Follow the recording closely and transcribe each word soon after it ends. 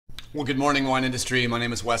Well, good morning, wine industry. My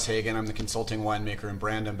name is Wes Hagen. I'm the consulting winemaker and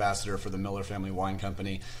brand ambassador for the Miller Family Wine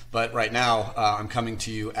Company. But right now, I'm coming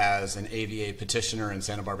to you as an AVA petitioner in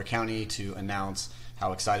Santa Barbara County to announce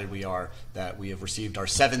how excited we are that we have received our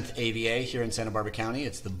 7th AVA here in Santa Barbara County.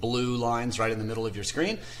 It's the blue lines right in the middle of your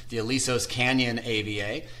screen, the Alisos Canyon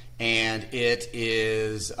AVA. And it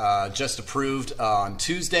is just approved on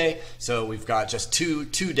Tuesday, so we've got just two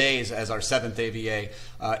days as our 7th AVA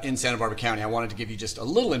in Santa Barbara County. I wanted to give you just a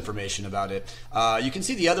little information about it. You can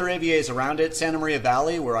see the other AVAs around it. Santa Maria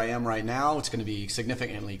Valley, where I am right now, it's going to be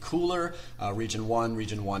significantly cooler. Region 1,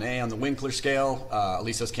 Region 1A on the Winkler scale.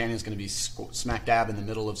 Alisos Canyon is going to be smack dab in the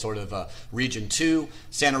middle of sort of Region 2.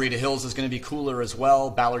 Santa Rita Hills is going to be cooler as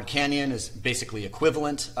well. Ballard Canyon is basically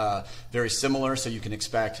equivalent, very similar, so you can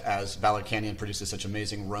expect, as Ballard Canyon produces such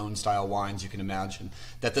amazing Rhone-style wines, you can imagine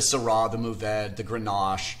that the Syrah, the Mourvedre, the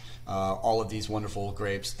Grenache, all of these wonderful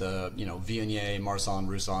grapes, the Viognier, Marsanne,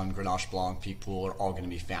 Roussanne, Grenache Blanc, Picpoul are all going to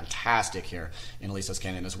be fantastic here in Alisos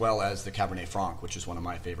Canyon, as well as the Cabernet Franc, which is one of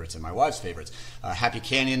my favorites and my wife's favorites. Happy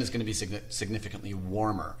Canyon is going to be significantly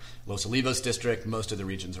warmer. Los Olivos district, most of the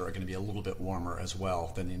regions are going to be a little bit warmer as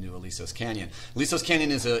well than the new Alisos Canyon. Alisos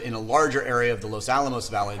Canyon is in a larger area of the Los Alamos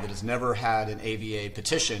Valley that has never had an AVA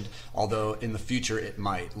petitioned, although in the future it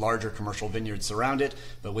might. Larger commercial vineyards surround it,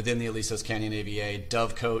 but within the Alisos Canyon AVA,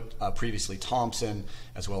 Dovecote, previously Thompson,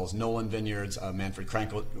 as well as Nolan Vineyards, Manfred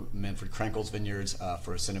Krankel's Vineyards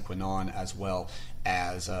for Sine Qua Non, as well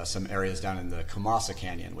as some areas down in the Comasa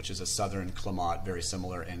Canyon, which is a southern Climate, very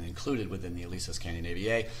similar and included within the Alisos Canyon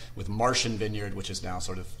AVA, with Martian Vineyard, which is now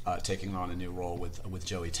sort of taking on a new role with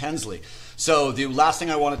Joey Tensley. So the last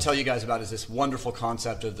thing I want to tell you guys about is this wonderful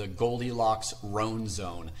concept of the Goldilocks Rhone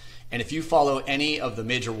Zone. And if you follow any of the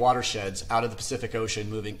major watersheds out of the Pacific Ocean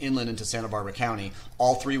moving inland into Santa Barbara County,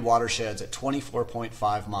 all 3 watersheds at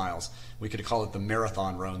 24.5 miles, we could call it the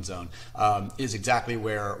Marathon Rhone Zone, is exactly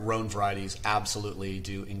where Rhone varieties absolutely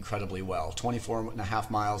do incredibly well. 24.5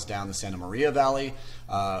 miles down the Santa Maria Valley,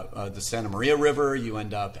 the Santa Maria River, you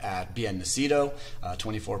end up at Bien Nacido.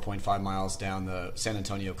 24.5 miles down the San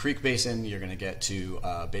Antonio Creek Basin, you're going to get to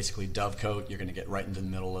basically Dovecote. You're going to get right into the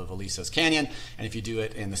middle of Alisos Canyon. And if you do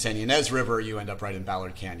it in the San Ynez River, you end up right in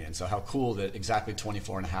Ballard Canyon. So how cool that exactly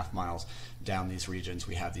 24.5 miles down these regions,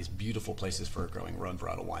 we have these beautiful places for growing Rhone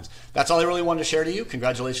varietal wines. That's all I really wanted to share to you.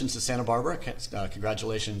 Congratulations to Santa Barbara.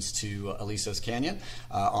 Congratulations to Alisos Canyon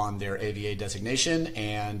on their AVA designation.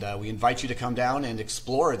 And we invite you to come down and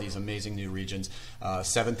explore these amazing new regions.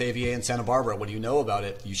 7th AVA in Santa Barbara. What do you know about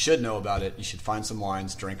it? You should know about it. You should find some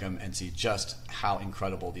wines, drink them, and see just how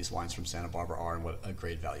incredible these wines from Santa Barbara are and what a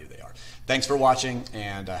great value they are. Thanks for watching,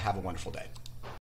 and have a wonderful day.